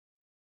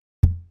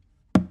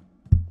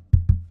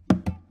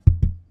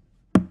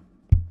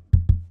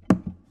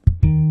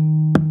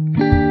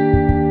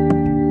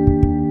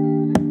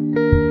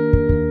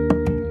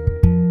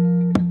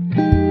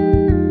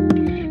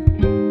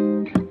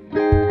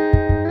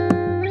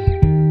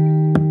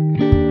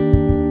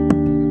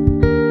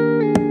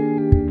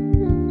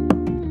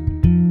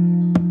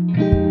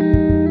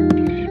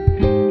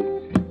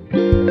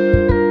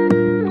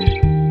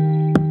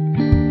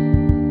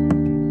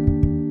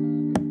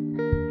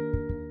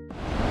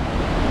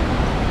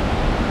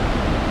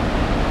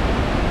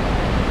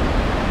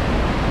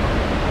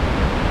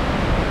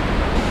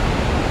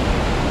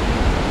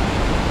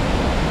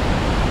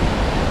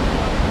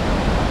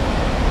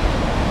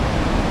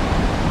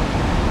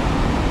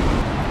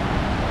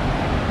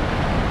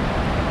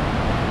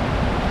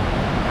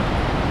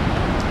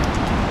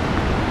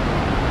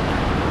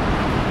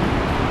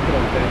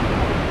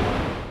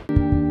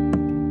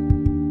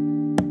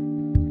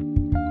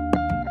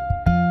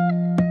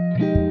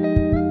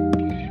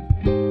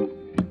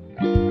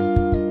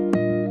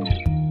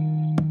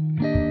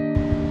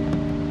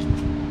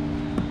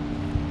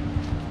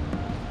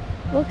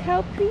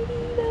so pretty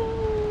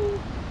though.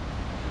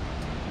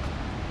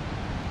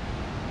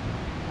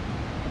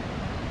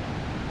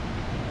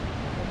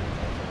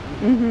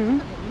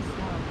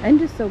 And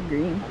just so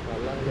green.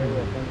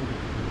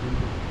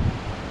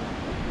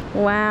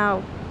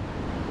 Wow.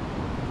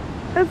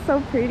 That's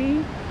so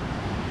pretty.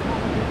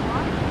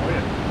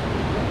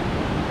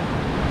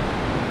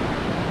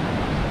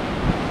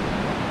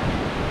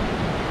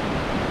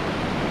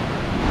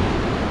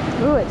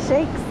 Ooh, it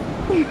shakes.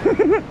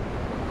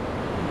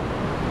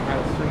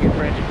 I'll swing it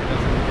frantic. It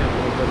doesn't have a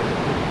little bit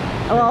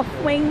of A little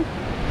swing.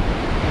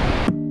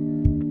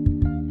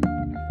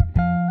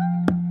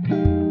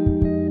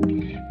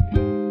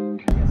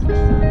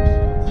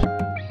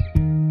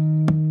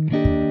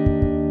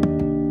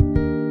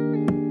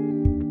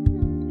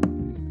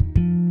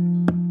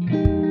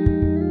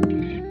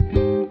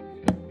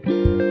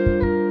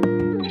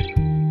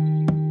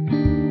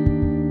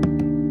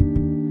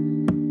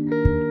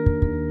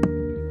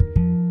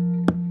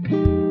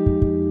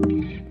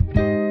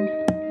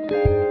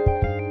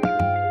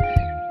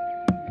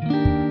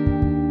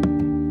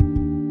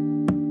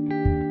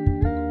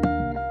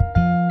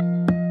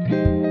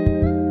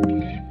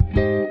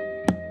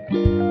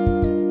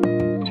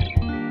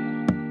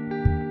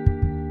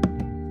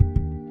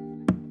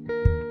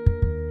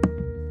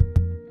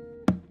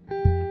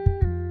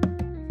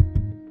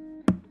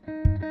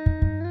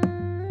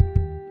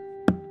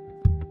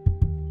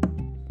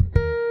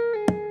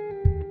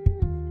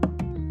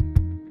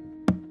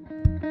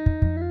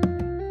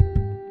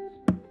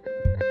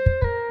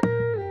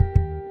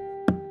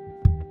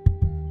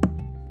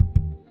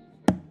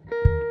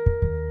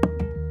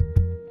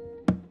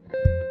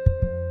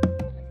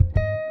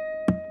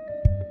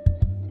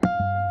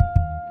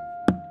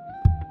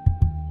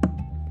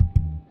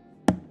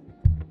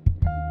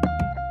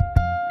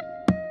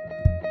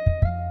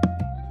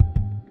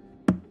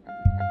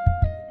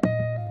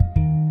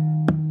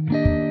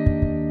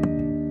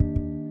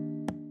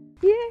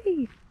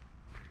 Yay!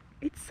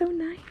 It's so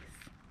nice.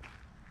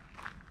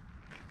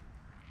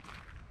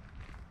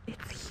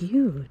 It's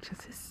huge.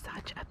 This is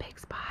such a big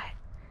spot.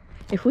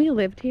 If we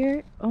lived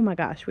here, oh my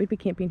gosh, we'd be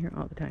camping here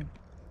all the time.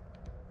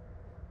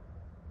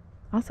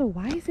 Also,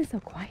 why is it so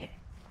quiet?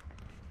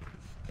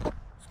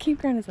 This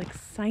campground is like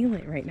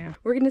silent right now.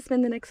 We're gonna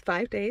spend the next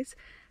 5 days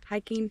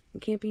hiking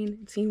and camping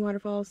and seeing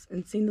waterfalls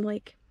and seeing the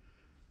lake.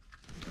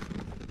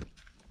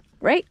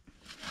 Right?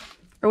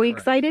 Are we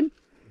excited?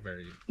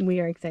 very. We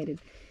are excited.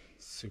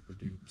 Super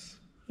dupes.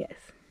 Yes.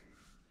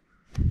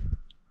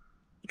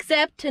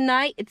 Except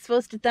tonight it's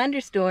supposed to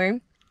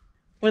thunderstorm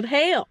with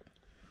hail.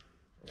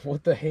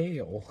 What the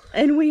hail?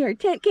 And we are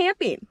tent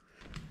camping.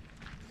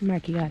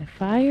 Marky got a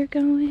fire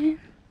going.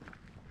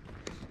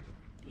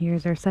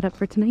 Here's our setup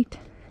for tonight.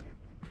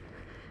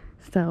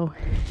 So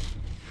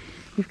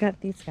we've got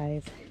these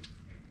guys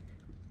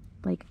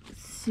like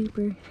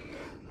super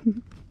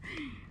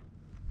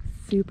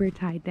super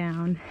tied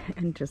down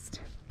and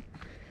just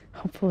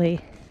hopefully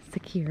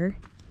secure.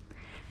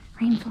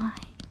 Rainfly.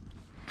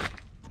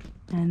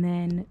 And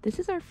then this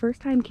is our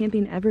first time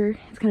camping ever,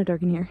 it's kind of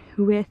dark in here,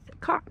 with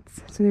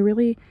cots. So they're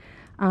really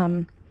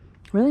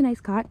really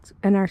nice cots,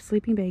 and our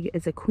sleeping bag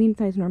is a queen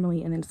size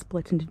normally and then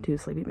splits into 2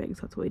 sleeping bags.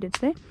 So that's what we did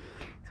today.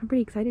 So I'm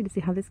pretty excited to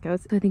see how this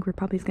goes. So I think we're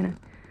probably just gonna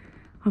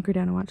hunker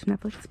down and watch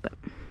Netflix, but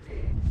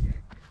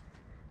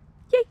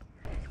yay!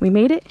 We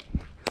made it.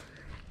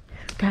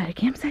 Got a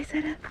campsite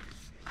set up.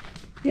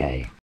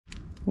 Yay.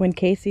 When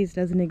Casey's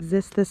doesn't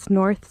exist this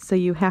north, so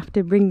you have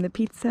to bring the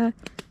pizza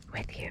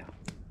with you.